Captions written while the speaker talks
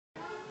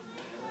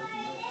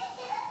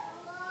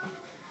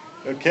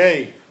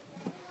Okay,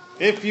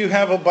 if you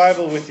have a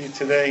Bible with you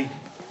today,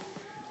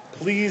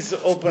 please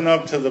open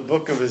up to the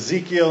book of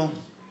Ezekiel,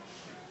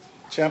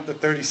 chapter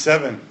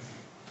 37.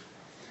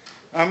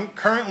 I'm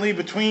currently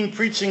between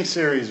preaching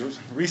series.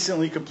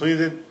 Recently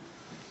completed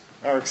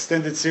our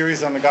extended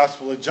series on the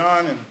Gospel of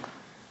John, and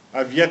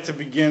I've yet to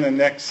begin a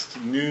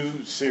next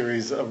new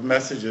series of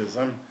messages.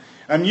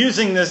 I'm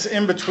using this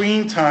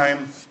in-between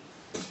time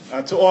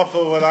to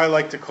offer what I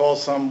like to call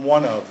some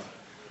one-of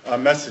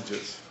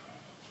messages.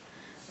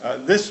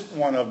 This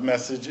one-of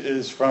message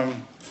is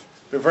from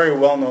the very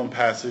well-known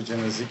passage in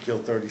Ezekiel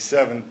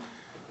 37,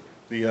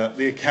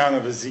 the account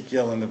of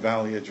Ezekiel in the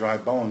Valley of Dry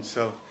Bones.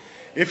 So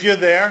if you're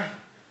there,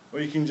 or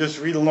you can just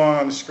read along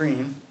on the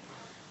screen,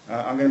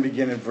 I'm going to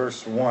begin at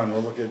verse 1.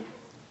 We'll look at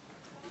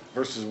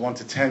verses 1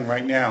 to 10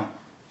 right now.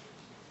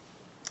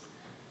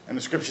 And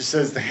the scripture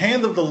says, "The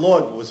hand of the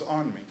Lord was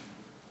on me,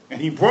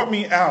 and he brought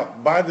me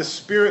out by the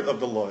Spirit of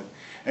the Lord,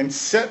 and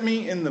set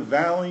me in the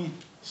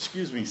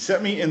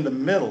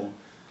middle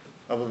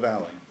of a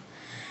valley.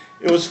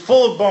 It was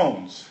full of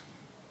bones.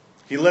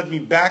 He led me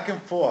back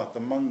and forth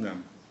among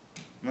them,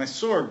 and I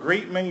saw a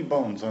great many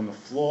bones on the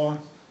floor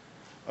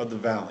of the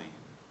valley,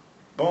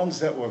 bones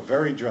that were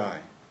very dry.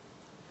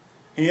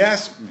 He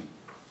asked me,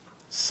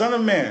 'Son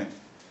of man,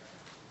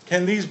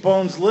 can these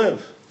bones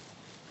live?'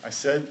 I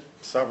said,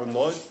 'Sovereign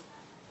Lord,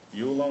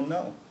 you alone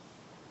know.'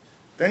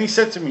 Then he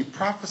said to me,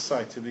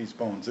 'Prophesy to these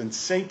bones and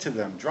say to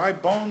them, dry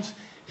bones,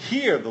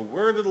 hear the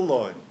word of the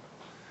Lord.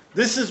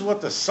 This is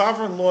what the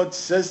sovereign Lord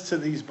says to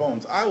these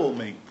bones. I will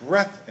make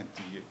breath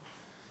into you,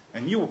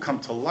 and you will come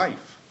to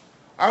life.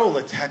 I will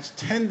attach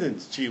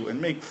tendons to you and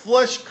make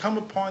flesh come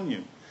upon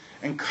you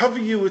and cover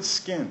you with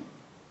skin.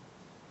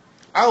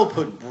 I will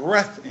put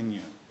breath in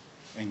you,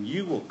 and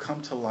you will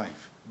come to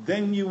life.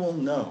 Then you will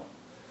know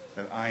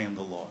that I am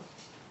the Lord.'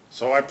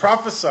 So I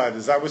prophesied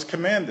as I was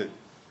commanded.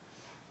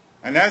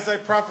 And as I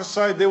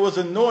prophesied, there was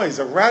a noise,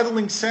 a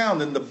rattling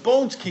sound, and the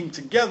bones came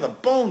together,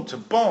 bone to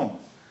bone.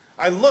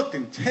 I looked,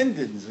 and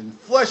tendons and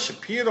flesh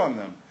appeared on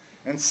them,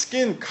 and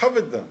skin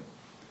covered them,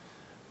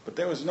 but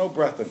there was no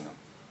breath in them.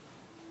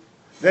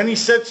 Then he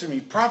said to me,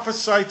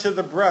 'Prophesy to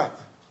the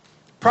breath.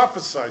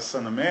 Prophesy,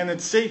 son of man,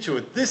 and say to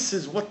it, this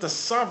is what the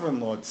sovereign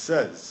Lord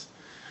says.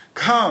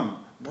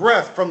 Come,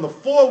 breath from the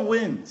four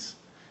winds,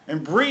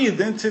 and breathe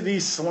into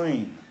these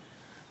slain,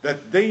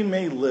 that they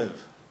may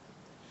live.'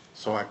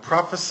 So I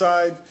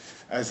prophesied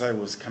as I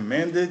was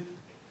commanded,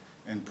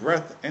 and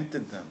breath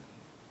entered them.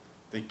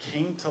 They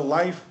came to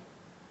life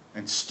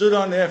and stood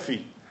on their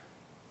feet,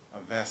 a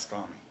vast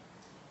army."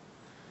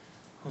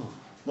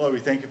 Lord,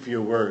 we thank you for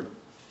your word.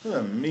 What an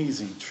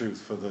amazing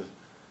truth, for the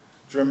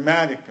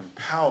dramatic and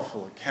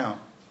powerful account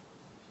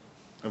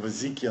of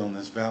Ezekiel in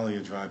this valley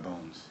of dry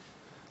bones.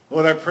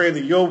 Lord, I pray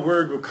that your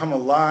word will come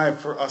alive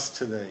for us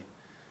today,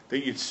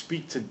 that you'd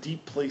speak to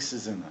deep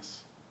places in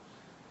us.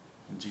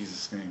 In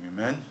Jesus' name,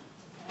 amen.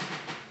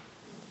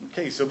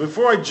 Okay, so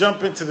before I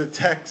jump into the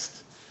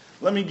text,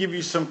 let me give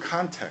you some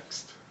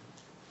context.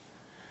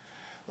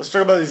 Let's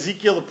talk about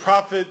Ezekiel the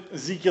prophet,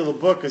 Ezekiel the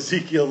book,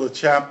 Ezekiel the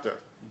chapter.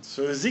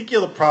 So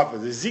Ezekiel the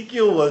prophet.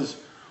 Ezekiel was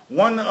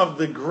one of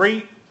the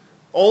great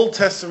Old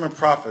Testament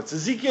prophets.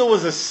 Ezekiel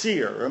was a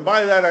seer, and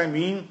by that I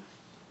mean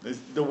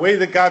the way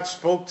that God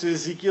spoke to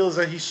Ezekiel is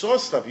that he saw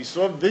stuff. He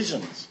saw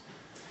visions.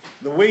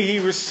 The way he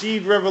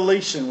received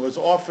revelation was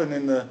often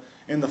in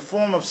the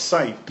form of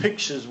sight.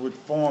 Pictures would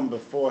form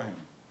before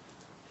him.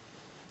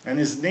 And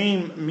his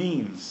name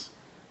means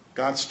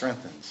God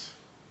strengthens.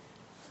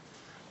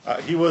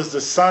 He was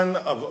the son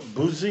of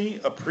Buzi,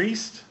 a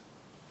priest.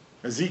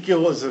 Ezekiel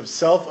was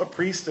himself a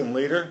priest and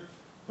later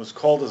was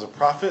called as a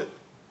prophet.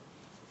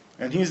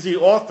 And he's the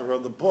author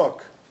of the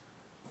book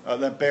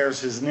that bears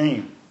his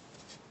name.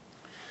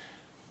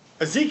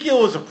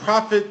 Ezekiel was a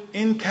prophet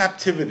in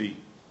captivity.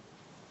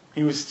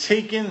 He was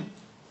taken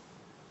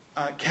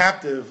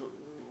captive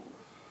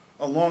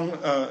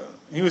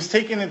he was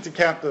taken into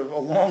captive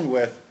along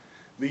with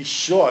the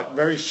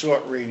very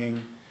short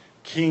reigning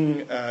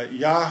King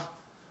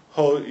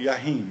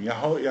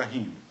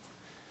Yehoiahim.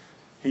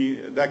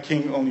 That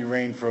king only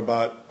reigned for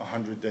about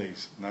 100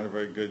 days. Not a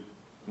very good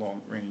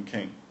long reigning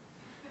king.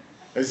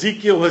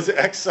 Ezekiel was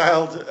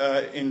exiled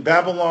in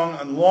Babylon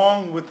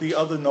along with the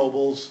other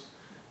nobles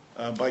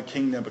by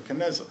King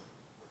Nebuchadnezzar.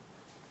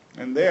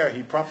 And there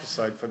he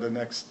prophesied for the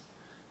next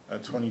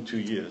 22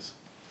 years.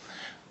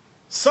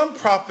 Some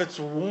prophets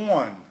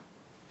warn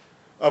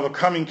of a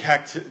coming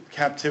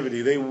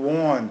captivity. They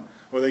warn,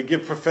 or they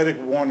give prophetic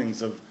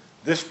warnings of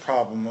this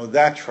problem or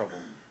that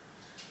trouble.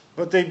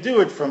 But they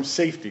do it from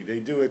safety. They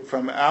do it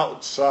from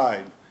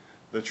outside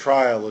the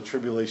trial or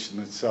tribulation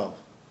itself.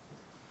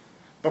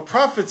 But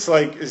prophets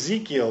like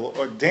Ezekiel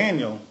or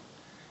Daniel,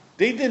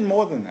 they did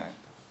more than that.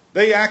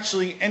 They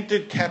actually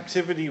entered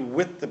captivity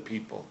with the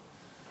people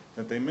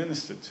that they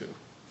ministered to.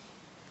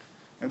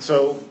 And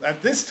so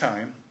at this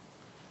time,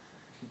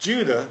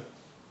 Judah,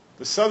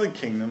 the southern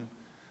kingdom,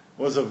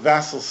 was a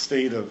vassal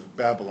state of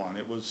Babylon.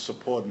 It was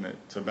subordinate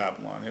to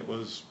Babylon. It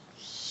was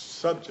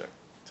subject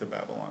to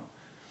Babylon.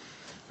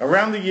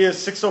 Around the year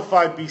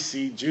 605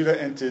 BC,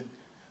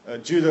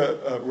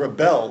 Judah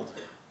rebelled.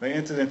 They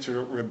entered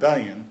into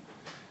rebellion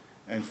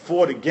and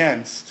fought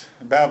against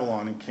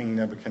Babylon and King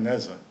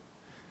Nebuchadnezzar.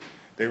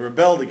 They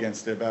rebelled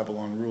against their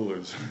Babylon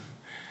rulers,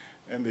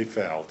 and they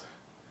failed.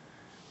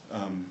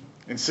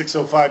 In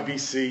 605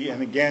 BC,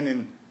 and again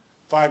in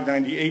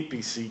 598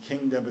 BC,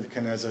 King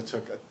Nebuchadnezzar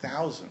took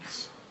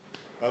thousands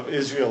of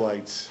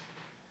Israelites,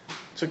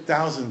 took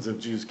thousands of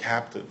Jews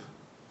captive.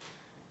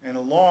 And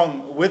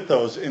along with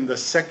those, in the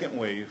second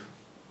wave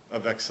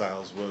of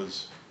exiles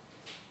was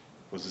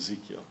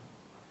Ezekiel.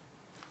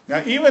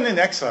 Now, even in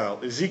exile,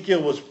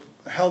 Ezekiel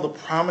held a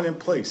prominent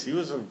place. He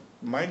was a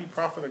mighty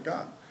prophet of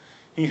God.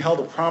 He held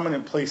a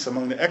prominent place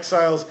among the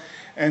exiles,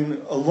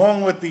 and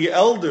along with the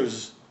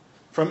elders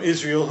from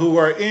Israel who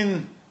are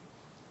in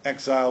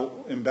exile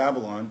in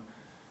Babylon,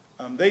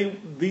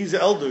 these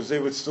elders, they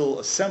would still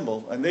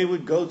assemble, and they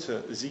would go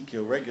to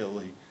Ezekiel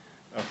regularly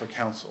for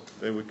counsel.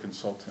 They would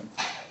consult him.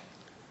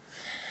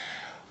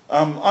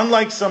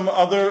 Unlike some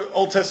other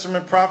Old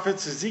Testament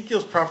prophets,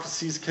 Ezekiel's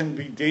prophecies can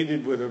be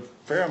dated with a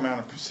fair amount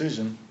of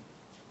precision,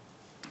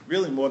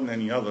 really more than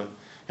any other.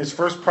 His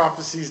first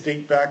prophecies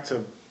date back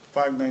to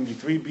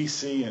 593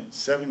 BC, and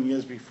 7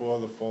 years before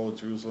the fall of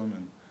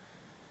Jerusalem,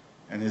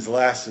 and his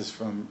last is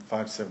from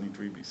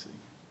 573 BC.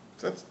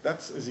 So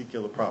that's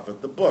Ezekiel the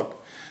prophet. The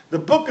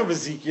book of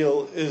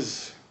Ezekiel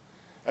is,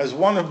 as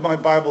one of my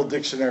Bible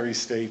dictionaries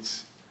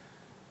states,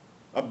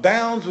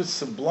 abounds with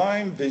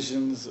sublime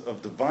visions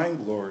of divine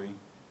glory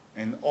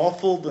and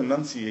awful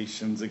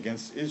denunciations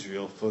against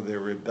Israel for their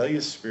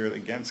rebellious spirit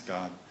against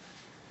God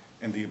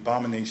and the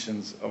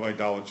abominations of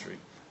idolatry.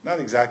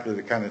 Not exactly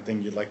the kind of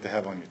thing you'd like to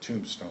have on your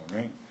tombstone,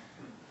 right?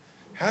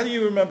 How do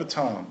you remember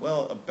Tom?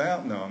 Well, no,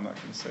 I'm not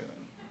going to say that.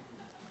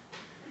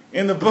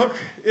 In the book,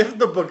 if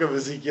the book of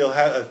Ezekiel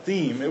had a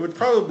theme, it would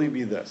probably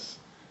be this: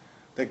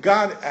 that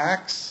God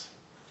acts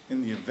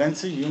in the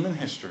events of human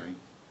history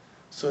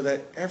so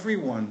that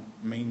everyone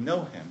may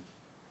know him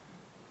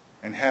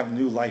and have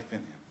new life in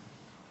him.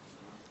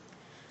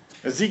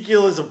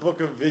 Ezekiel is a book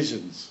of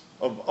visions,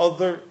 of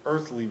other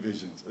earthly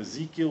visions.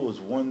 Ezekiel was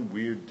one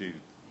weird dude.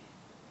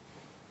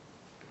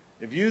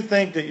 If you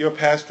think that your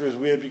pastor is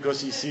weird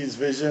because he sees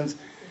visions,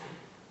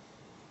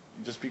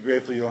 just be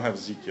grateful you don't have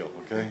Ezekiel,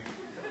 okay?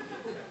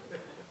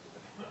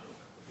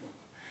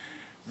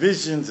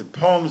 Visions and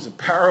poems and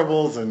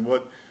parables and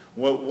what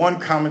one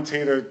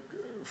commentator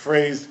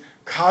phrased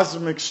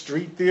cosmic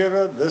street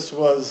theater, this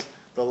was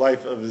the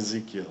life of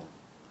Ezekiel.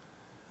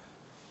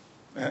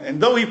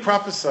 And though he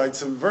prophesied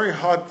some very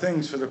hard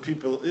things for the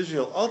people of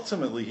Israel,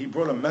 ultimately he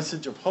brought a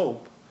message of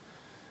hope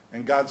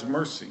and God's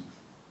mercy,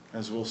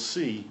 as we'll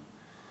see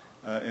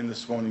in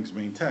this morning's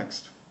main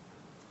text.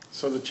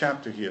 So the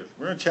chapter here.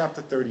 We're in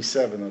chapter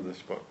 37 of this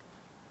book.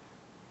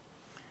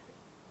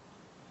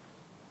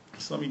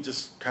 So let me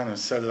just kind of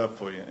set it up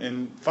for you.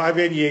 In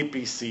 588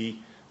 BC,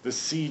 the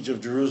siege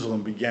of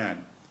Jerusalem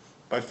began.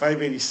 By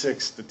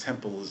 586, the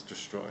temple is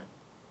destroyed.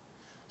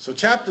 So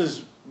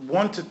chapters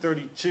 1 to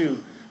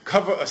 32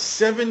 cover a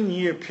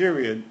 7-year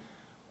period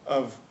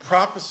of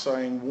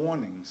prophesying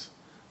warnings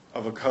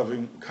of a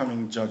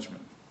coming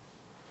judgment.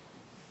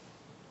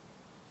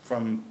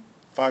 From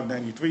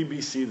 593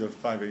 BC to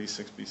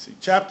 586 BC.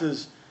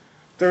 Chapters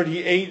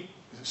 33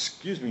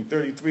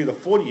 to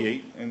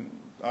 48, and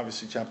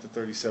obviously chapter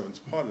 37 is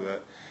part of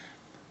that,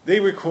 they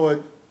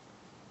record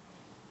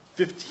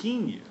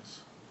 15 years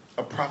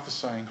of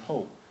prophesying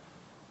hope.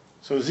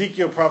 So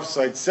Ezekiel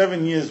prophesied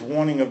 7 years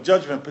warning of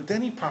judgment, but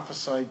then he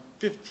prophesied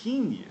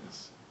 15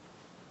 years.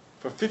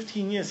 For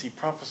 15 years he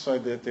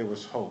prophesied that there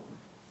was hope.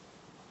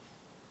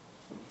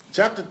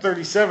 Chapter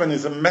 37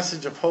 is a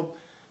message of hope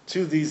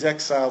to these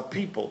exiled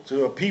people,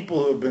 to a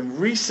people who have been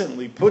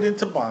recently put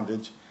into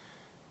bondage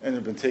and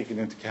have been taken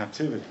into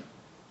captivity.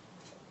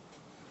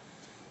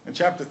 And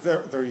chapter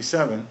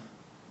 37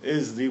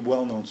 is the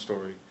well-known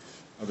story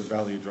of the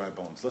Valley of Dry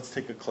Bones. Let's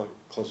take a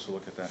closer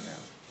look at that now.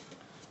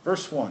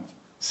 Verse 1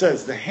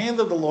 says, "The hand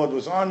of the Lord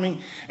was on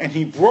me, and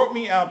he brought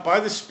me out by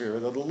the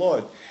Spirit of the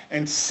Lord,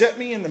 and set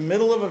me in the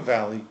middle of a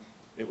valley.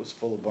 It was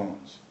full of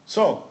bones."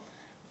 So,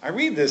 I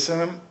read this,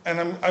 and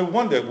I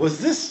wonder, was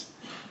this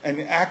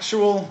an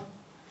actual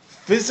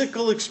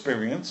physical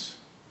experience,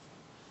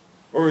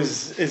 or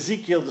is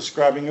Ezekiel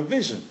describing a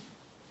vision?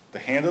 The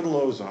hand of the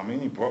Lord was on me,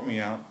 and he brought me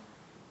out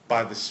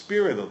by the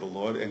Spirit of the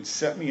Lord, and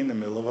set me in the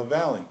middle of a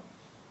valley.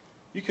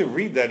 You could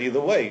read that either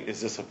way.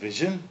 Is this a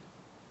vision?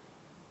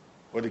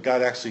 Or did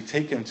God actually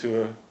take him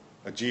to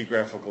a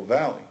geographical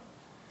valley?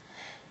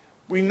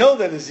 We know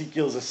that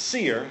Ezekiel is a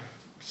seer,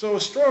 so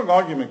a strong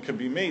argument could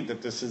be made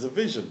that this is a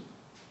vision.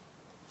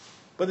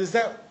 But is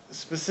that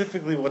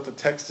specifically what the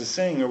text is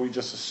saying, or are we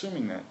just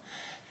assuming that?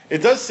 It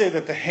does say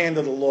that the hand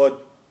of the Lord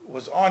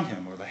was on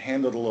him, or the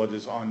hand of the Lord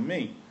is on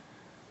me.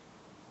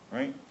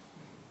 Right?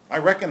 I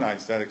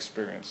recognize that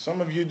experience.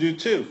 Some of you do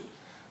too.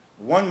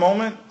 One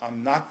moment,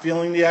 I'm not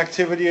feeling the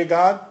activity of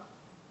God,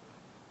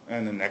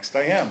 and the next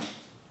I am.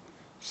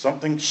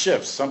 Something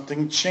shifts,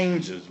 something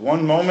changes.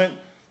 One moment,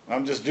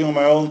 I'm just doing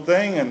my own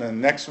thing, and the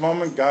next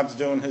moment God's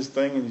doing his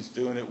thing, and he's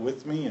doing it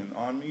with me and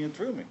on me and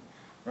through me.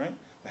 Right?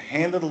 The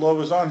hand of the Lord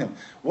was on him.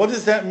 What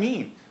does that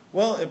mean?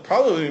 Well, it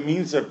probably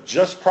means that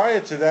just prior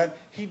to that,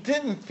 he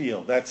didn't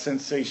feel that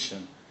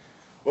sensation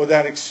or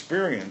that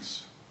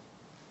experience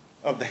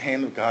of the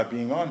hand of God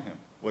being on him.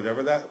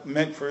 Whatever that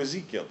meant for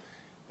Ezekiel,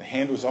 the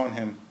hand was on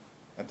him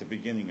at the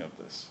beginning of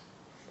this.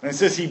 And it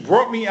says, he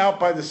brought me out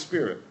by the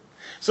Spirit.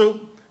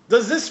 So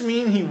does this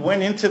mean he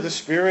went into the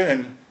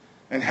Spirit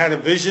and had a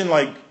vision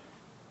like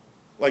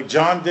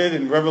John did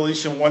in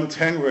Revelation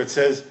 1:10, where it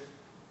says,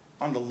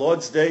 on the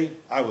Lord's day,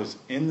 I was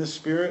in the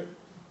Spirit,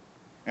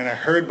 and I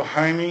heard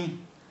behind me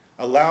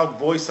a loud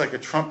voice like a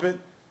trumpet.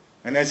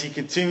 And as he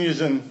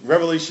continues in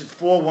Revelation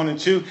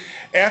 4:1-2,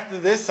 after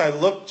this I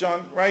looked,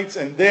 John writes,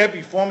 and there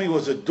before me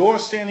was a door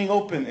standing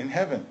open in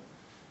heaven.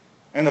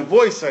 And a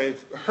voice I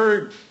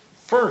heard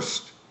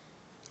first,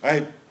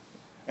 and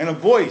the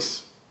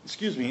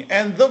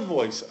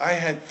voice I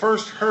had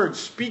first heard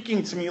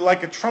speaking to me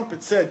like a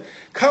trumpet said,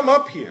 come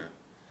up here,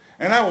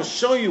 and I will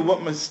show you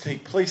what must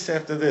take place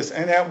after this.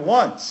 And at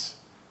once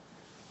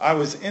I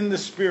was in the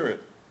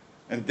Spirit,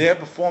 and there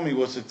before me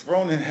was a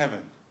throne in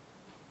heaven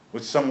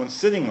with someone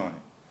sitting on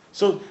it.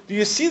 So do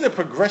you see the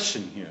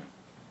progression here?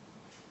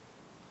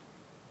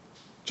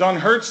 John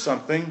heard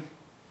something,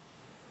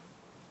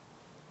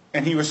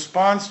 and he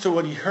responds to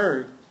what he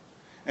heard,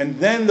 and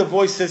then the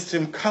voice says to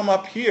him, come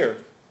up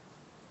here.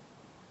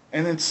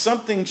 And then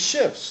something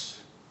shifts,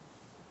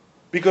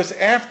 because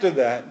after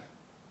that,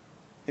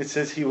 it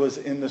says he was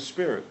in the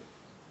Spirit.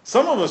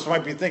 Some of us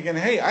might be thinking,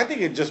 hey, I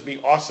think it'd just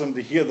be awesome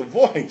to hear the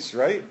voice,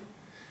 right?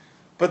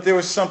 But there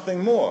was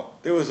something more.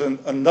 There was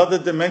another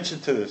dimension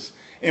to this.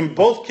 In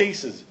both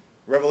cases,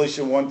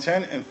 Revelation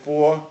 1:10 and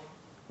 4,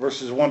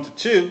 verses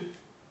 1-2,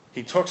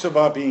 he talks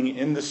about being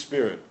in the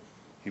Spirit.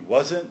 He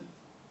wasn't,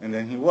 and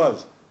then he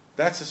was.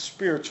 That's a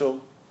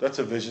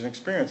vision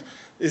experience.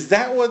 Is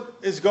that what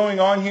is going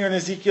on here in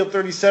Ezekiel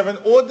 37?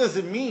 Or does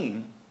it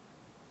mean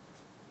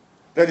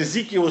that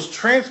Ezekiel was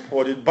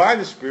transported by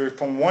the Spirit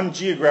from one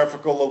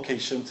geographical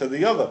location to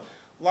the other?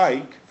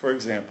 Like, for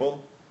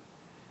example,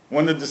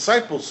 when the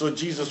disciples saw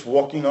Jesus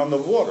walking on the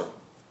water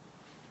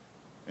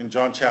in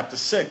John chapter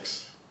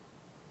 6.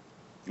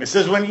 It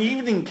says, when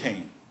evening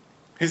came,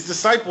 his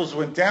disciples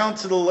went down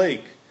to the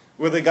lake,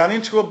 where they got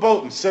into a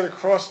boat and set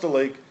across the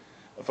lake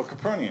for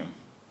Capernaum.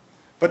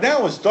 But now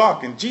it was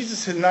dark, and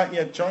Jesus had not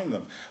yet joined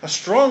them. A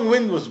strong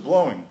wind was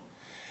blowing,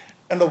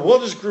 and the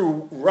waters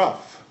grew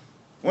rough.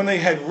 When they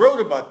had rowed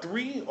about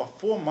 3 or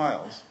 4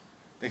 miles,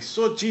 they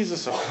saw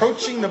Jesus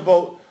approaching the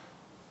boat,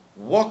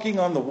 walking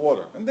on the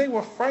water, and they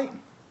were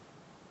frightened.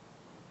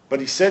 But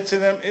he said to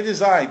them, it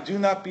is I, do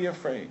not be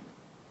afraid.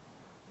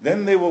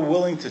 Then they were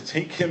willing to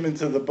take him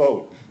into the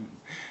boat.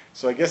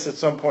 So I guess at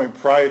some point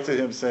prior to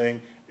him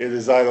saying, it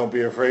is I, don't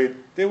be afraid,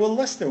 they were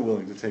less than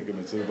willing to take him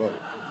into the boat.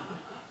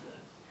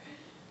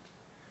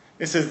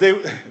 It says,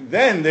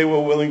 then they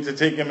were willing to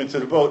take him into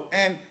the boat,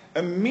 and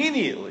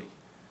immediately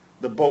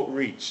the boat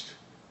reached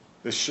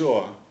the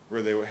shore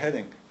where they were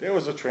heading. There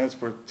was a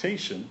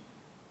transportation,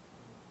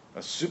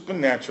 a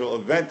supernatural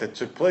event that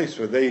took place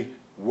where they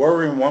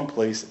were in one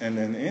place, and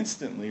then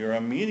instantly or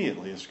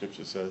immediately, as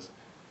Scripture says,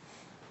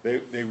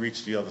 they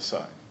reached the other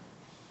side.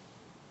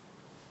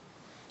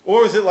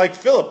 Or is it like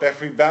Philip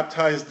after he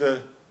baptized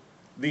the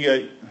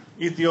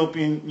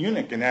Ethiopian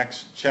eunuch in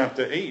Acts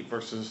chapter 8,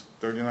 verses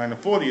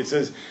 39-40? It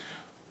says,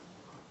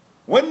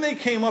 when they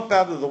came up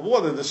out of the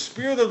water, the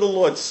Spirit of the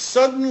Lord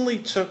suddenly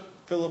took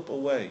Philip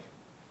away,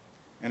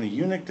 and the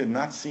eunuch did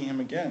not see him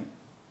again,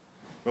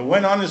 but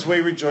went on his way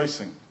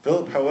rejoicing.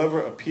 Philip,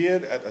 however,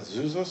 appeared at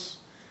Azotus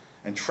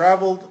and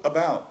traveled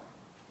about.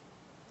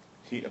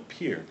 He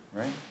appeared,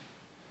 right?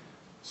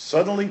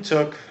 Suddenly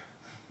took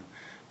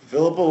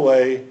Philip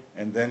away,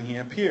 and then he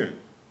appeared.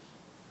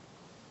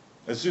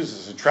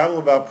 Azotus, and traveled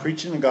about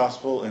preaching the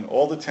gospel in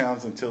all the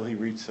towns until he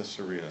reached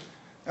Caesarea.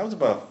 That was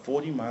about a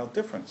 40-mile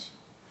difference.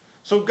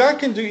 So God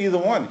can do either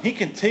one. He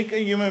can take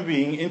a human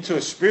being into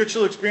a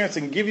spiritual experience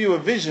and give you a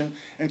vision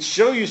and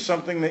show you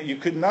something that you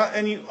could not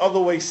any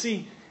other way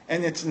see,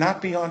 and it's not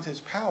beyond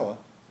his power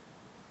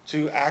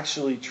to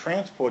actually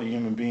transport a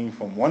human being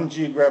from one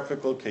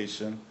geographic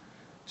location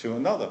to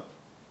another.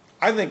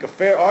 I think a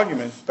fair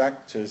argument,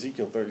 back to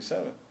Ezekiel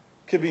 37,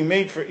 could be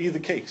made for either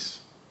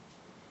case.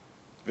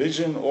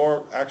 Vision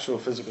or actual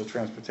physical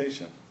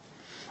transportation.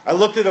 I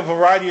looked at a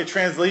variety of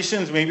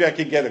translations. Maybe I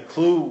could get a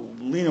clue,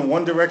 lean in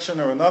one direction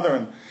or another.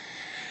 And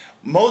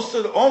most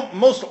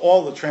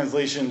all the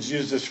translations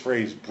use this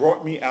phrase,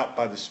 brought me out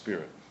by the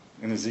Spirit,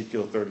 in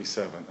Ezekiel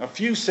 37. A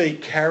few say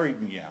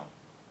carried me out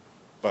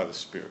by the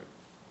Spirit.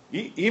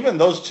 Even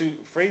those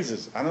two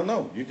phrases, I don't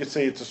know. You could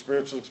say it's a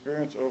spiritual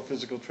experience or a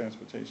physical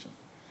transportation.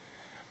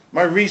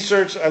 My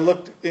research, I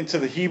looked into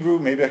the Hebrew.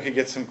 Maybe I could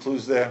get some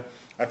clues there.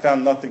 I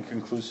found nothing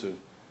conclusive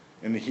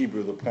in the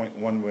Hebrew to point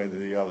one way to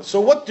the other.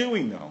 So what do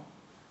we know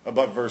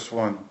about verse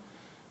 1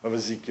 of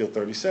Ezekiel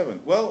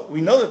 37? Well, we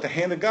know that the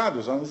hand of God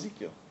was on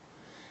Ezekiel.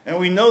 And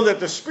we know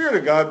that the Spirit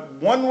of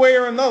God, one way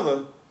or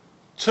another,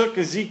 took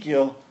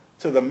Ezekiel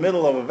to the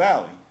middle of a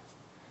valley.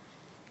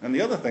 And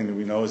the other thing that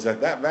we know is that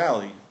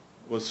valley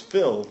was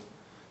full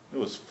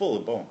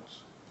of bones.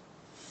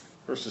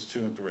 Verses 2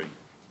 and 3.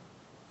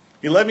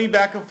 He led me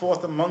back and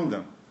forth among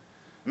them,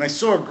 and I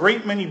saw a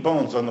great many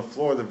bones on the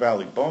floor of the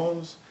valley,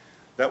 bones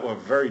that were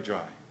very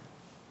dry.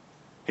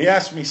 He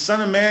asked me,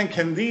 Son of man,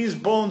 can these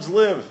bones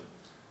live?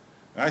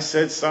 And I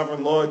said,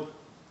 Sovereign Lord,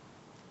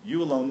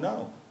 you alone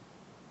know.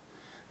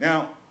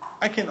 Now,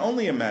 I can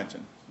only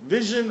imagine,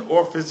 vision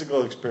or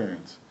physical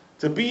experience,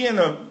 to be in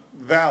a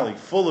valley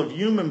full of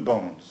human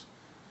bones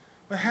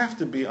would have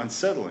to be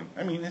unsettling.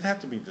 I mean, it'd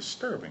have to be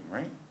disturbing,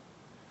 right?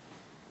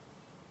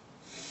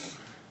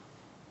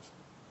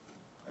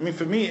 I mean,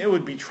 for me, it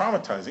would be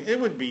traumatizing. It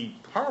would be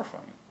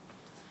horrifying,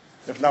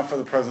 if not for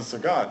the presence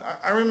of God.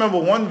 I remember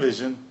one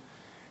vision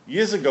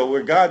years ago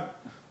where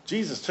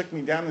Jesus took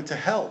me down into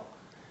hell,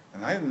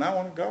 and I did not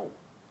want to go.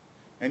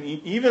 And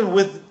even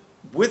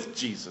with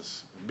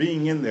Jesus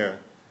being in there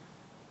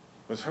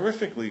was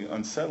horrifically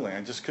unsettling.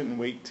 I just couldn't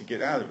wait to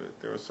get out of it.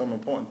 There were some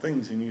important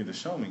things he needed to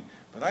show me,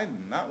 but I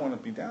did not want to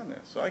be down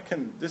there. So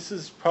this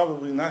is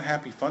probably not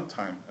happy fun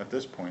time at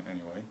this point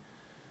anyway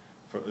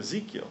for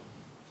Ezekiel.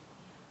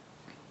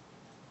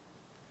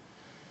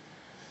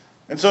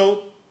 And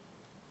so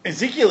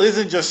Ezekiel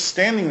isn't just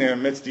standing there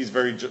amidst these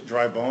very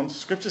dry bones.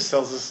 Scripture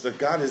tells us that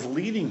God is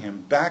leading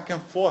him back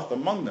and forth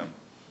among them.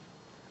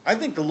 I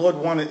think the Lord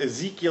wanted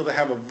Ezekiel to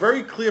have a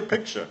very clear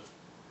picture,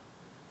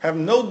 have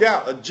no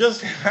doubt of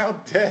just how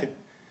dead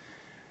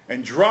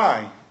and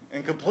dry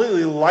and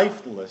completely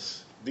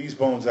lifeless these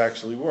bones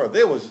actually were.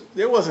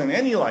 There wasn't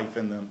any life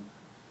in them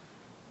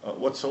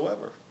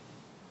whatsoever.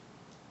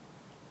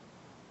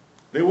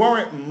 They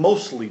weren't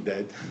mostly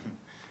dead,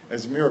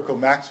 as Miracle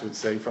Max would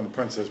say from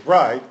Princess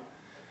Bride.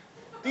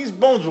 These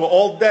bones were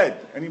all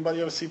dead.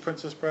 Anybody ever see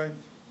Princess Bride?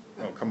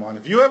 Oh, come on.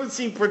 If you haven't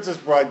seen Princess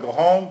Bride, go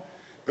home,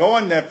 go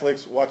on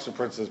Netflix, watch The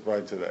Princess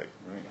Bride today.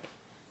 Right?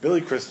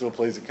 Billy Crystal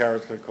plays a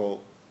character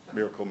called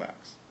Miracle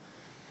Max.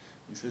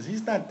 He says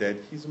he's not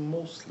dead, he's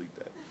mostly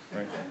dead.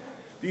 Right?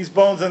 These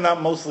bones are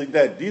not mostly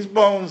dead. These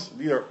bones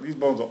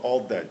are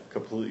all dead,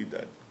 completely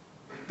dead.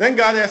 Then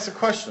God asks a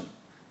question.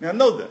 Now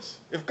know this.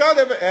 If God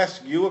ever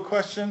asks you a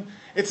question,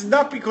 it's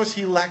not because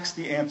he lacks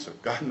the answer.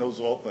 God knows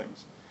all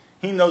things.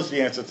 He knows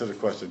the answer to the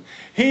question.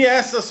 He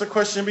asks us a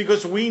question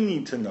because we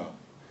need to know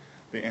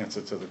the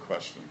answer to the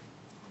question.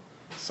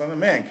 Son of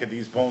man, could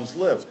these bones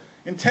live?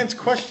 Intense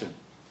question.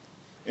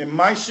 In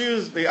my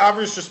shoes, the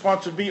obvious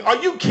response would be,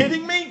 are you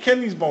kidding me? Can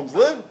these bones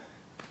live?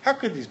 How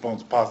could these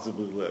bones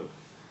possibly live?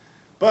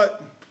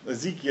 But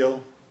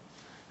Ezekiel,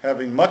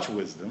 having much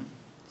wisdom,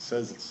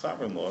 says,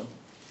 Sovereign Lord,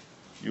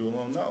 you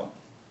alone know.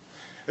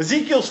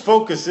 Ezekiel's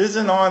focus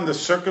isn't on the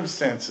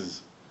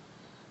circumstances,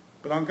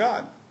 but on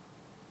God.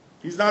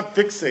 He's not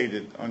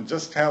fixated on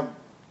just how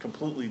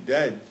completely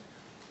dead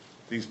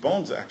these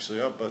bones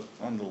actually are, but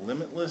on the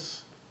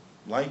limitless,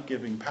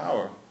 life-giving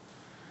power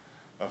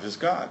of his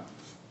God.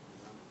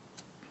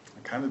 I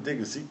kind of dig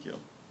Ezekiel.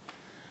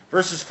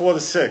 Verses 4 to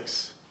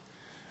 6.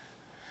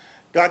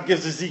 God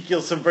gives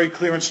Ezekiel some very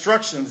clear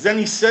instructions. Then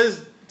he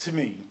says to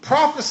me,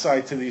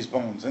 prophesy to these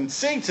bones and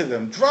say to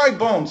them, dry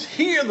bones,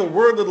 hear the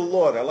word of the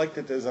Lord. I like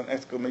that there's an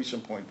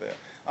exclamation point there.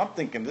 I'm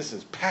thinking this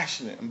is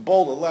passionate and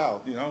bold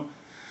aloud, you know.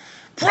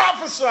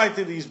 Prophesy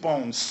to these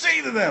bones,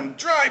 say to them,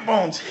 dry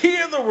bones,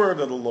 hear the word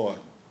of the Lord.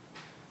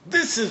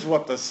 This is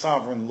what the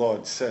sovereign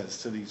Lord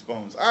says to these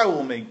bones. I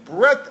will make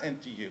breath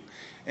into you,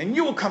 and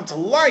you will come to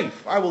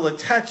life. I will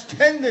attach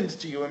tendons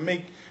to you and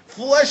make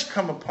flesh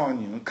come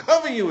upon you and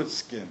cover you with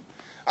skin.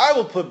 I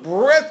will put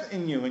breath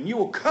in you, and you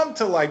will come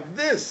to life.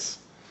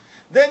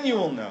 Then you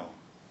will know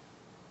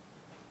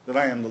that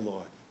I am the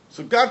Lord.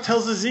 So God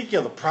tells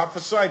Ezekiel to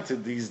prophesy to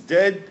these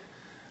dead,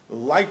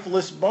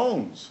 lifeless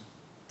bones.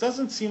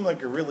 Doesn't seem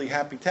like a really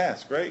happy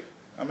task, right?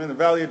 I'm in the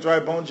valley of dry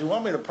bones. You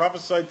want me to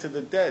prophesy to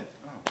the dead?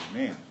 Oh,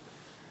 man.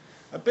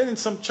 I've been in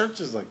some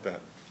churches like that.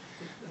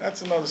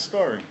 That's another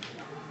story.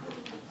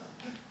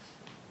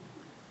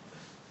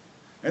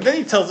 And then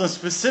he tells them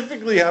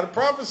specifically how to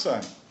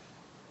prophesy.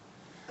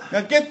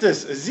 Now get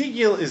this.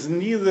 Ezekiel is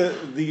neither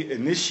the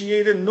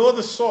initiator nor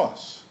the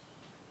source.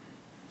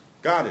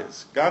 God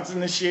is. God's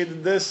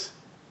initiated this.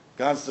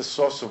 God's the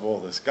source of all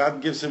this.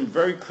 God gives him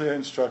very clear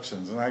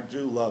instructions, and I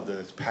do love that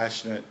it's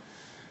passionate.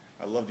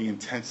 I love the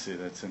intensity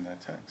that's in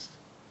that text.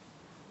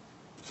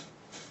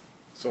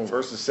 So in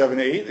verses 7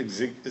 to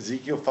 8,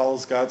 Ezekiel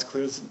follows God's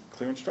clear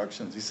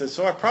instructions. He says,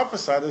 so I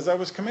prophesied as I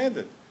was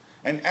commanded.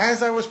 And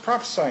as I was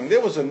prophesying,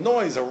 there was a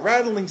noise, a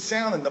rattling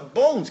sound, and the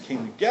bones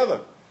came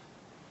together.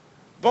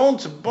 Bone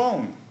to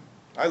bone.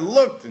 I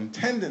looked, and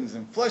tendons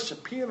and flesh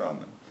appeared on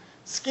them.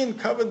 Skin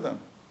covered them,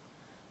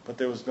 but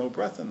there was no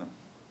breath in them.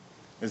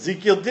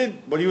 Ezekiel did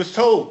what he was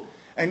told.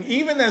 And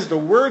even as the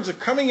words are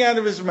coming out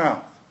of his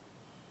mouth,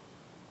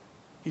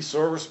 he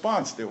saw a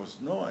response. There was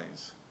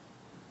noise.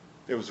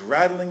 There was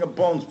rattling of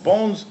bones.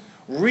 Bones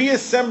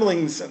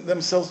reassembling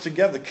themselves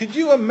together. Could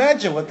you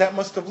imagine what that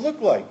must have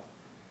looked like?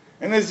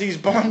 And as these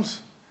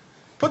bones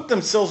put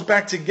themselves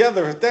back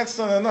together, if that's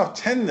not enough,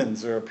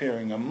 tendons are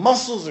appearing, and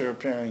muscles are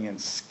appearing,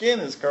 and skin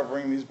is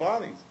covering these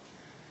bodies.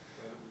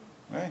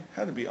 Right?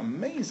 Had to be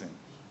amazing.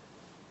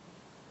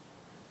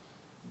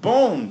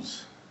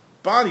 Bones,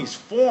 bodies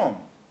form,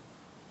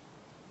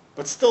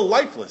 but still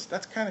lifeless.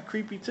 That's kind of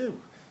creepy too.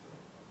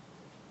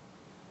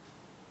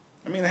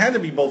 I mean, it had to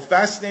be both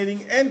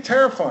fascinating and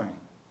terrifying.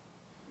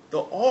 The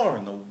awe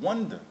and the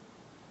wonder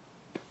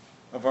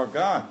of our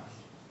God,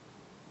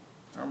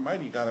 our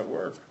mighty God at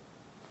work.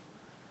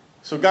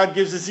 So God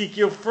gives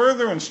Ezekiel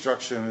further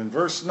instruction in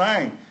verse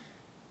 9.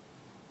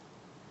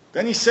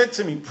 Then he said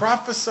to me,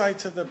 prophesy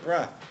to the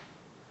breath.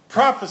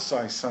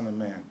 Prophesy, son of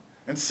man,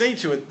 and say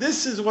to it,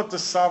 this is what the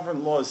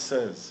sovereign Lord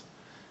says.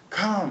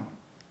 Come,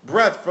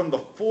 breath from the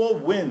four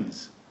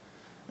winds,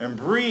 and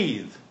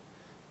breathe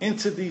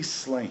into these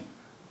slain,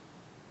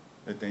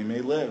 that they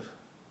may live.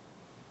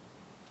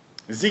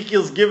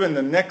 Ezekiel's given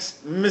the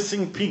next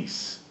missing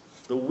piece,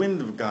 the wind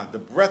of God, the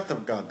breath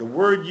of God. The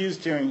word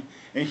used here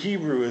in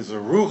Hebrew is a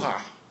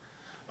ruach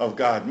of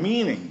God,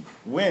 meaning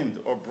wind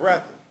or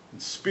breath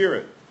and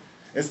spirit.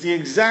 It's the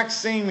exact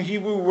same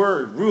Hebrew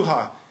word,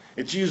 ruach.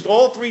 It's used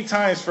all 3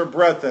 times for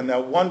breath and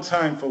that 1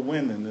 time for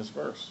wind in this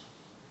verse.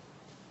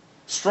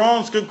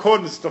 Strong's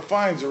Concordance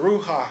defines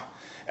ruach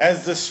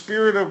as the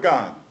Spirit of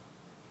God,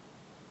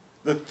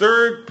 the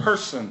third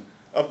person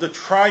of the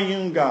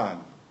triune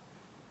God,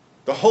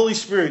 the Holy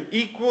Spirit,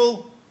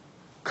 equal,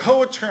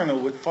 co-eternal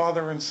with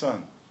Father and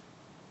Son,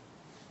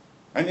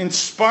 an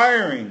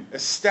inspiring,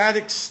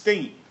 ecstatic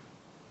state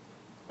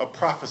of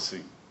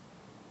prophecy,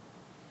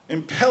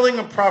 impelling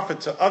a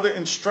prophet to other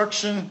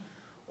instruction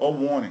or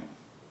warning,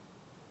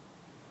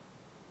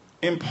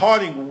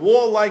 imparting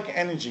warlike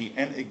energy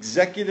and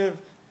executive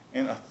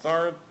and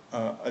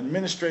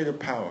administrative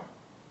power.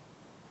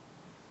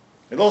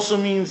 It also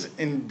means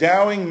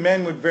endowing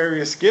men with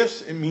various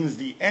gifts. It means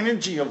the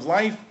energy of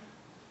life.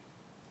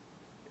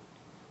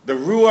 The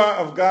Ruach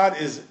of God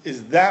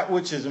is that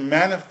which is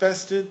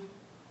manifested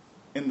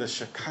in the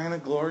Shekinah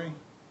glory.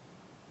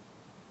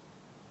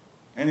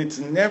 And it's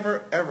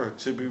never ever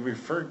to be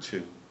referred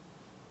to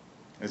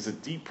as a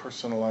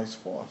depersonalized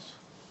force.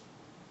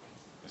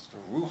 It's the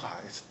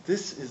Ruach.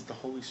 This is the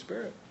Holy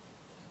Spirit.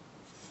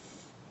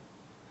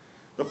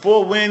 The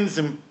 4 winds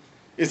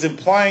is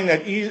implying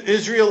that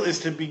Israel is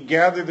to be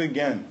gathered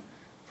again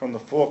from the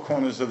 4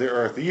 corners of the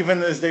earth,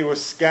 even as they were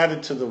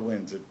scattered to the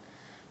winds. It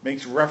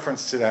makes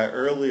reference to that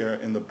earlier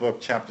in the book,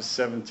 chapter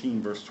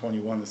 17, verse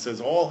 21. It says,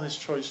 all his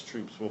choice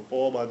troops will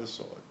fall by the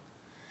sword,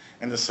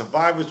 and the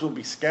survivors will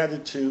be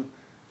scattered to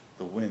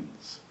the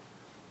winds.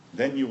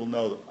 Then you will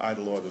know that I,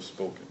 the Lord, have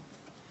spoken.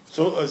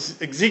 So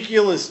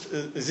Ezekiel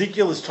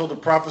is told to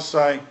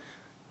prophesy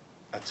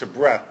to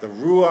breath, the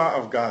Ruach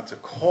of God, to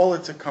call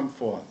it to come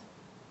forth.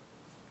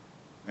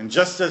 And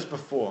just as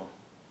before,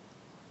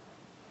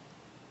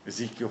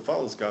 Ezekiel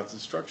follows God's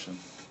instruction.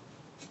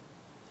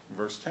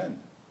 Verse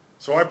 10.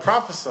 So I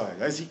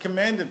prophesied as he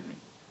commanded me,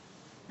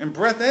 and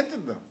breath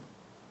entered them.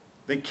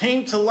 They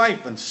came to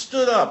life and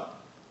stood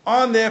up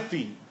on their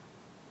feet,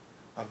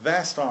 a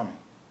vast army.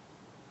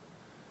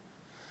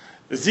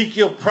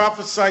 Ezekiel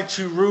prophesied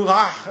to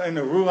Ruach, and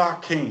the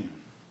Ruach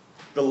came.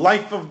 The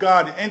life of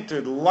God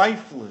entered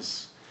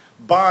lifeless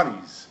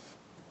bodies,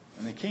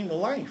 and they came to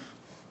life.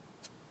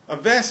 A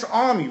vast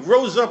army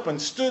rose up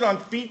and stood on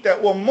feet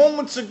that were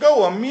moments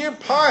ago a mere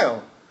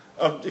pile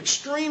of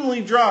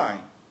extremely dry,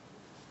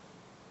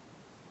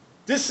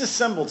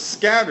 disassembled,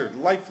 scattered,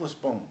 lifeless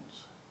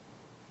bones.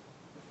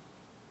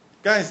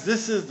 Guys,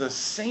 this is the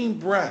same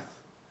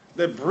breath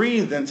that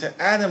breathed into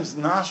Adam's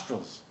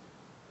nostrils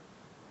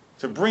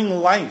to bring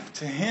life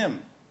to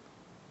him.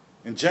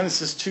 In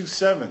Genesis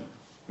 2:7,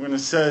 when it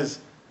says,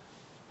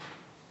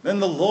 then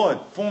the Lord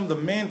formed the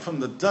man from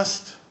the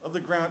dust of the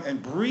ground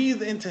and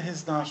breathed into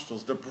his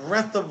nostrils the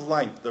breath of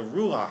life, the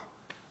Ruach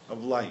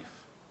of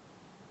life.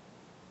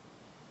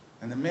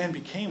 And the man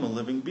became a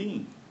living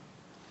being.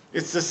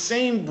 It's the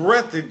same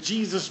breath that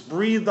Jesus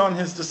breathed on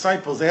his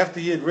disciples after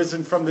he had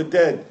risen from the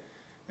dead.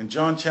 In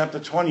John chapter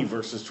 20,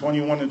 verses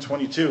 21 and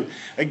 22.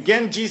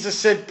 Again, Jesus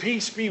said,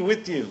 peace be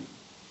with you.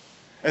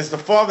 As the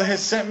Father has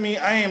sent me,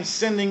 I am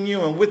sending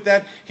you. And with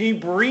that, he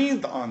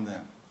breathed on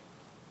them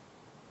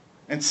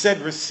and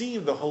said,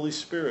 receive the Holy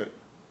Spirit.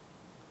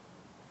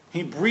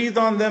 He breathed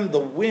on them the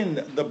wind,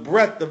 the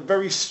breath, the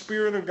very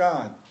Spirit of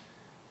God.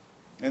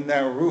 And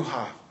that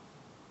Ruach,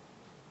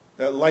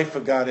 that life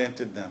of God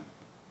entered them.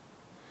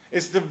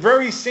 It's the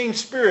very same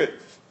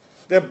Spirit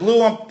that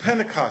blew on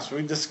Pentecost,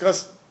 we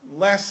discussed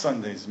last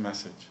Sunday's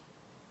message.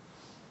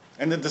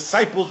 And the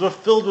disciples were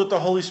filled with the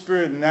Holy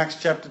Spirit in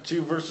Acts chapter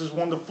 2, verses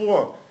 1 to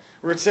 4.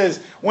 Where it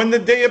says, when the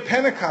day of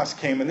Pentecost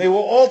came and they were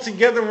all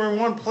together in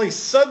one place,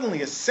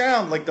 suddenly a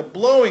sound like the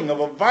blowing of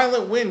a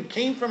violent wind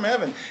came from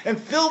heaven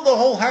and filled the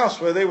whole house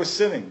where they were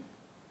sitting.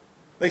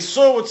 They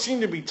saw what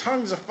seemed to be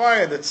tongues of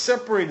fire that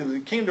separated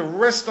and came to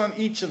rest on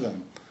each of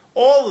them.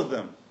 All of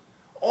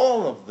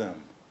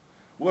them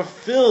were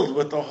filled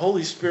with the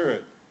Holy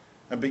Spirit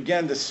and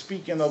began to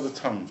speak in other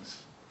tongues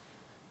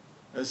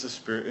as the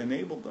Spirit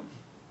enabled them.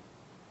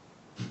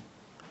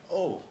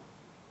 Oh,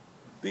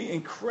 the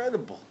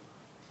incredible,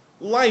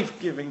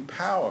 life-giving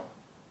power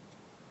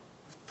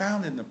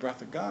found in the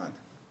breath of God.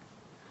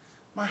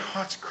 My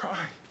heart's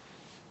cry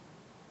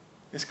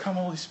is, come,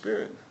 Holy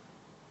Spirit.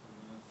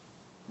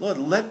 Lord,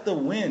 let the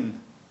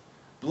wind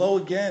blow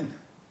again.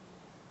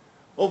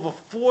 Over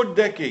 4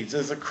 decades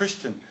as a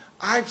Christian,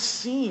 I've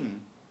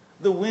seen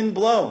the wind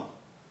blow.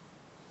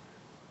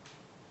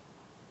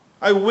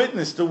 I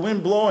witnessed the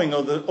wind blowing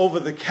over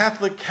the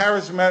Catholic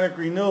Charismatic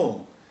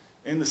Renewal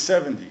in the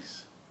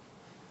 70s.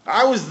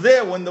 I was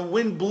there when the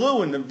wind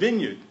blew in the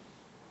vineyard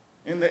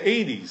in the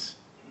 80s.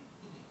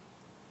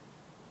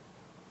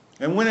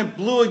 And when it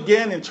blew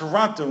again in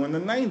Toronto in the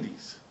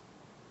 90s.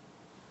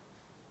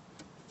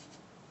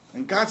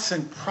 And God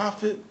sent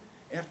prophet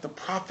after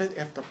prophet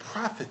after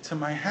prophet to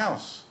my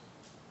house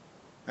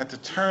at the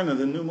turn of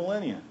the new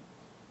millennium.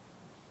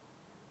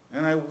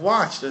 And I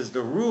watched as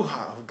the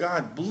Ruach of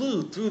God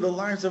blew through the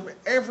lives of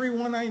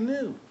everyone I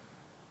knew.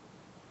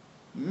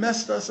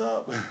 Messed us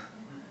up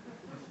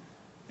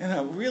in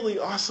a really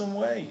awesome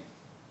way.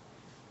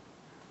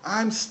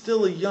 I'm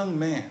still a young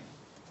man.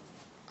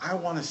 I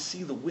want to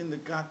see the wind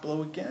of God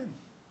blow again.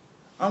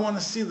 I want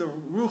to see the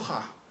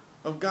Ruach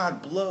of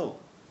God blow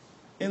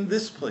in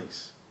this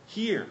place,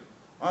 here,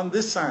 on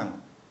this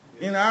island,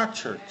 in our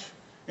church,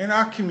 in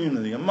our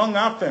community, among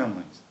our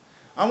families.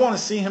 I want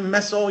to see him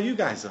mess all you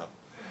guys up.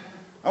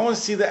 I want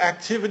to see the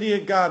activity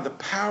of God, the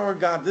power of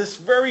God, this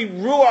very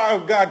Ruach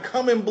of God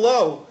come and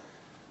blow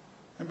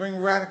and bring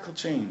radical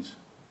change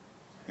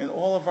in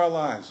all of our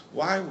lives.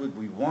 Why would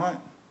we want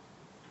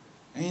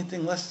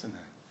anything less than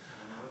that?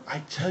 I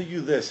tell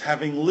you this,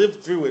 having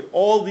lived through it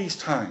all these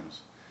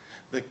times,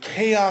 the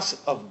chaos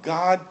of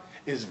God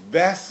is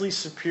vastly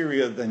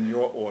superior than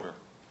your order.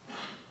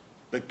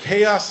 The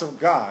chaos of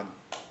God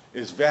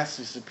is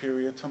vastly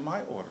superior to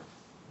my order,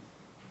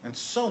 and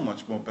so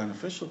much more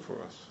beneficial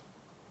for us.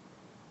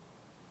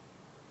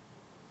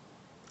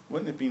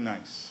 Wouldn't it be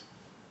nice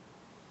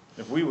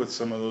if we were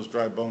some of those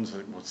dry bones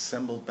that were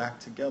assembled back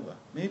together?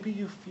 Maybe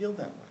you feel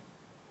that way.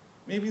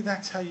 Maybe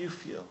that's how you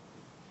feel,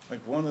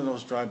 like one of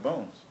those dry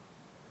bones.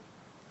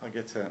 I'll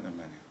get to that in a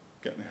minute.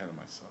 Getting ahead of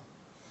myself.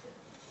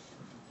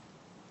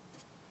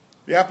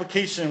 The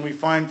application we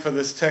find for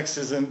this text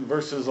is in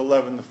verses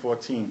 11 to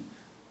 14.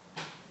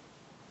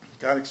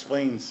 God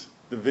explains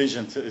the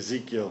vision to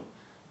Ezekiel,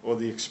 or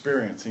the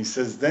experience. He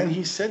says, "Then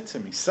he said to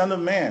me, Son of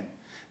man,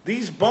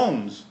 these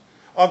bones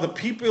are the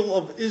people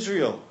of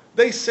Israel.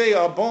 They say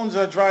our bones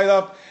are dried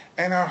up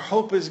and our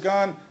hope is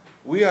gone.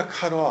 We are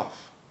cut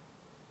off.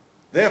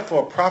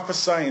 Therefore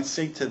prophesy and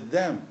say to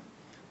them,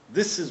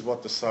 this is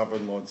what the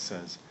sovereign Lord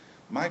says.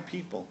 My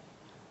people,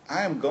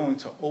 I am going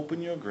to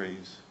open your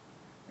graves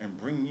and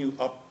bring you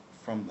up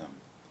from them.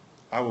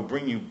 I will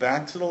bring you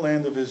back to the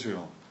land of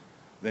Israel.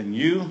 Then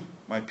you,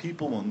 my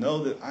people, will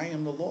know that I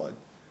am the Lord.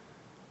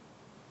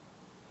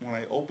 When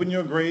I open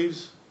your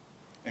graves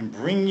and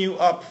bring you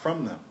up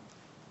from them,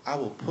 I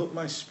will put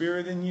my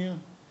spirit in you,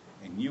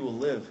 and you will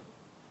live.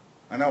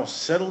 And I will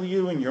settle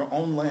you in your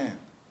own land.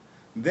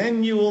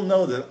 Then you will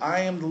know that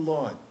I am the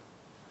Lord.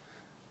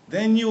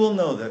 Then you will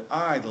know that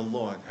I, the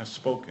Lord, have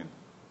spoken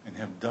and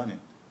have done it,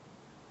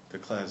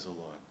 declares the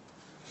Lord."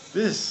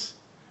 This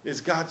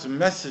is God's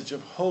message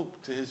of hope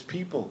to his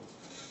people,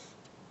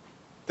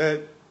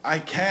 that I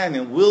can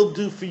and will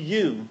do for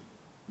you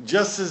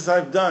just as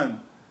I've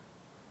done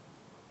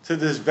to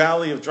this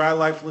valley of dry,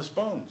 lifeless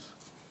bones.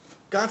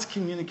 God's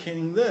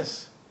communicating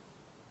this.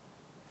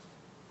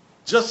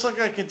 Just like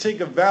I can take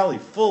a valley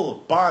full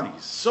of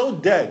bodies so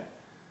dead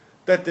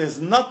that there's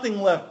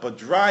nothing left but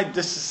dry,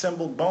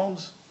 disassembled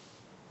bones,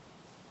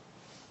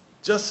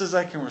 just as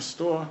I can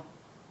restore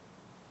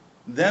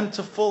them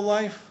to full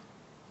life,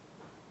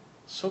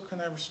 so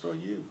can I restore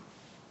you.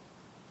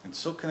 And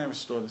so can I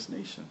restore this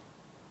nation.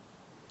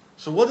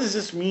 So what does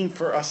this mean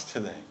for us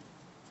today?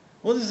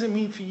 What does it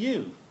mean for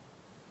you?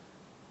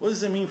 What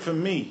does it mean for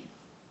me?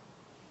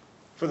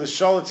 For the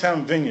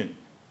Charlottetown Vineyard?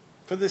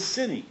 For this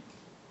city?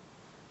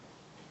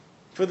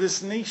 For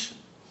this nation?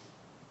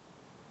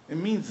 It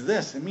means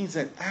this. It means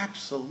that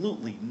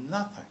absolutely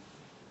nothing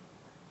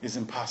is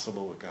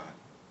impossible with God.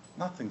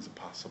 Nothing's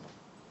impossible.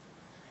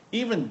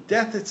 Even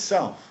death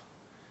itself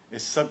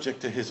is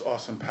subject to his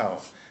awesome power.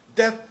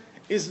 Death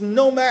is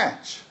no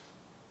match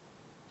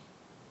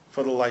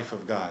for the life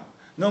of God.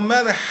 No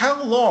matter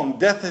how long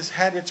death has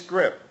had its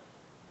grip,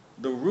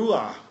 the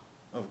Ruach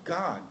of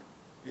God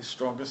is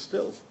stronger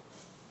still.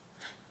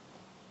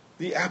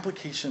 The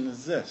application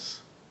is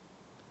this.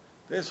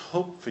 There's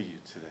hope for you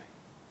today.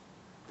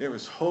 There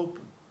is hope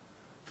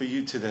for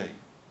you today.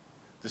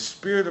 The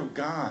Spirit of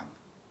God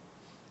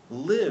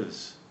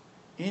lives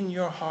in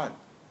your heart.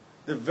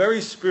 The very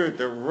Spirit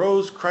that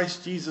rose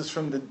Christ Jesus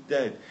from the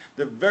dead.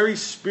 The very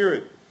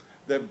Spirit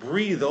that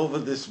breathed over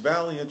this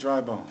valley of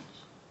dry bones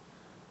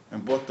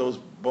and brought those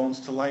bones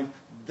to life.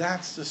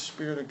 That's the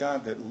Spirit of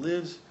God that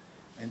lives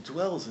and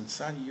dwells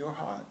inside of your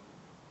heart.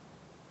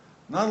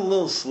 Not a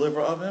little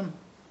sliver of him.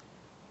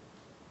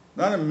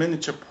 Not a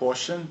miniature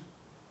portion.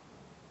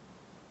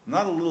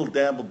 Not a little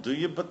dab will do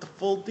you, but the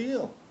full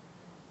deal.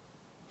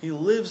 He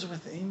lives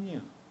within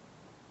you.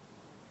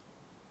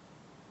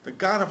 The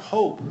God of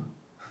hope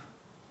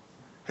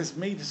has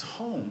made his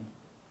home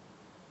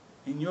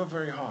in your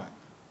very heart.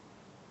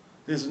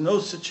 There's no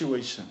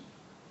situation,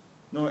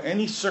 nor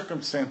any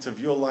circumstance of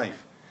your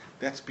life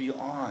that's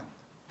beyond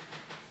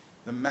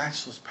the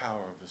matchless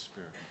power of the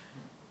Spirit.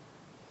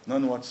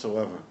 None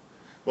whatsoever.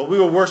 Well, we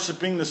were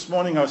worshiping this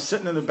morning. I was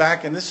sitting in the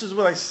back, and this is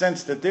what I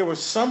sensed, that there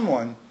was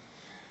someone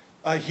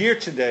here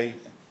today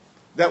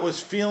that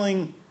was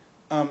feeling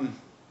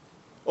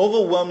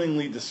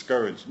overwhelmingly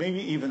discouraged. Maybe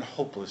even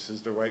hopeless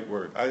is the right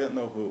word. I don't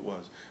know who it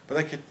was, but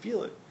I could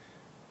feel it.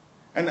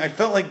 And I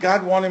felt like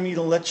God wanted me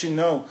to let you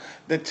know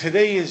that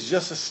today is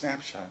just a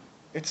snapshot.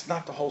 It's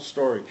not the whole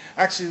story.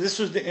 Actually, this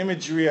was the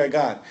imagery I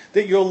got.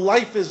 That your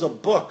life is a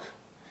book.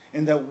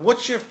 And that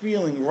what you're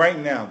feeling right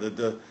now,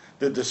 the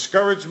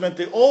discouragement,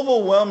 the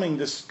overwhelming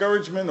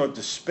discouragement or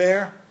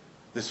despair,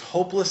 this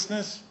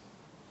hopelessness,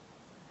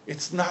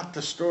 it's not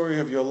the story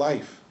of your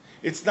life.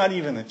 It's not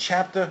even a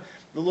chapter.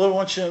 The Lord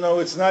wants you to know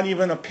it's not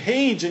even a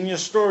page in your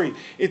story.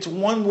 It's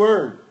one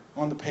word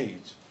on the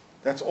page.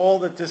 That's all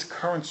that this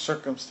current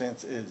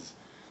circumstance is.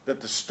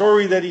 That the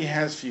story that He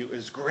has for you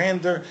is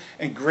grander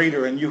and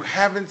greater, and you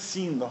haven't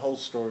seen the whole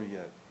story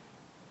yet.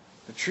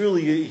 But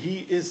truly, He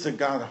is the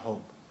God of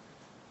hope.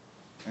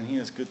 And He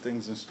has good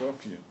things in store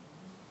for you.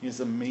 He has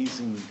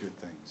amazingly good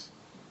things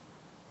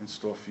in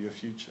store for your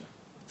future.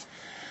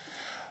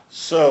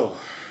 So,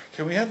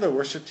 can we have the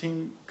worship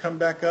team come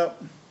back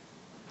up?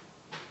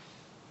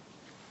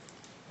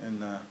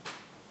 And I'm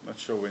not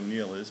sure where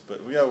Neil is,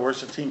 but we have a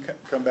worship team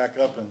come back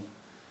up and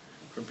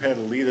prepare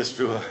to lead us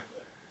through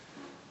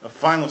a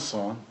final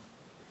song.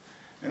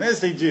 And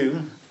as they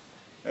do,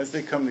 as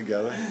they come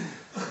together,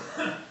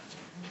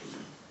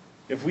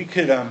 if we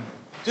could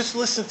just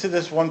listen to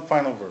this one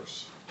final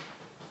verse.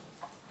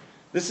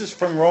 This is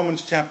from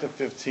Romans chapter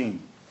 15.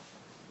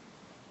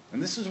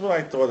 And this is what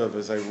I thought of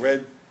as I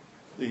read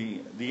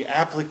the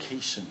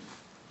application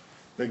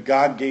that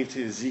God gave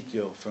to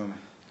Ezekiel from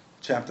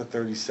chapter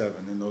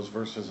 37 in those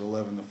verses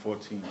 11 to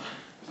 14.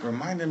 It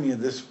reminded me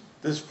of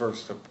this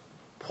verse that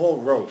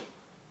Paul wrote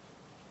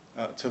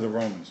to the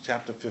Romans,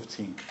 chapter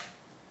 15.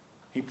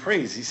 He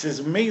prays, he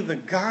says, "May the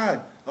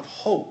God of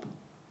hope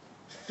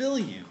fill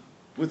you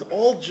with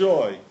all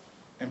joy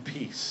and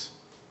peace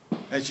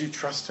as you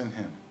trust in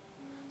Him,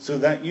 so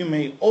that you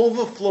may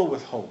overflow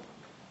with hope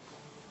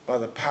by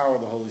the power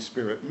of the Holy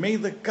Spirit. May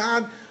the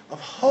God of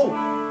hope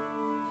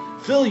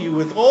fill you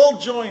with all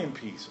joy and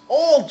peace,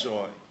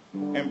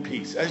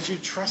 as you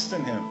trust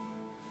in Him."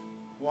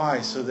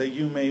 Why? So that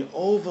you may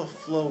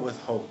overflow with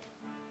hope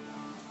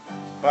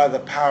by the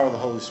power of the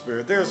Holy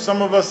Spirit. There are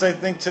some of us, I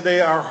think,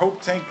 today, our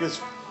hope tank is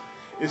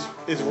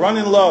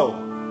running low,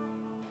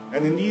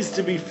 and it needs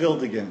to be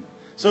filled again.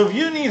 So if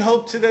you need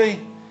hope today,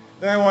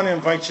 then I want to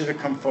invite you to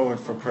come forward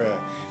for prayer.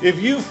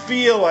 If you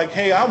feel like,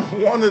 hey, I'm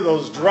one of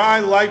those dry,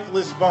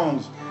 lifeless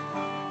bones,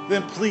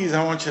 then please,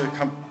 I want you to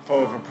come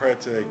forward for prayer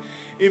today.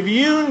 If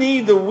you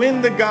need the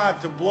wind of God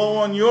to blow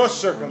on your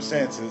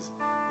circumstances,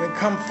 then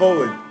come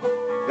forward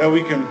that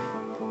we can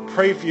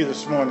pray for you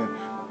this morning.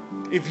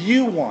 If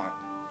you want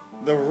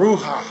the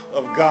Ruach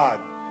of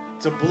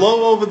God to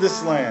blow over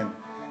this land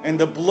and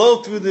to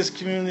blow through this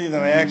community,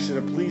 then I ask you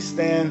to please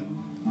stand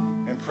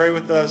and pray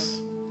with us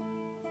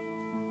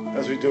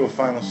as we do a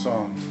final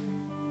song.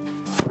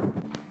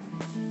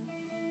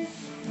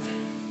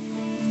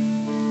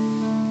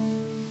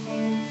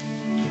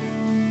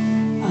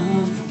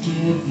 I'm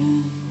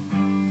forgiven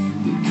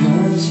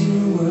because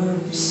you were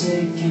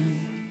forsaken.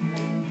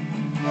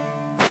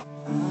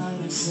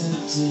 I'm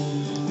accepted.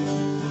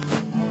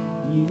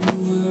 You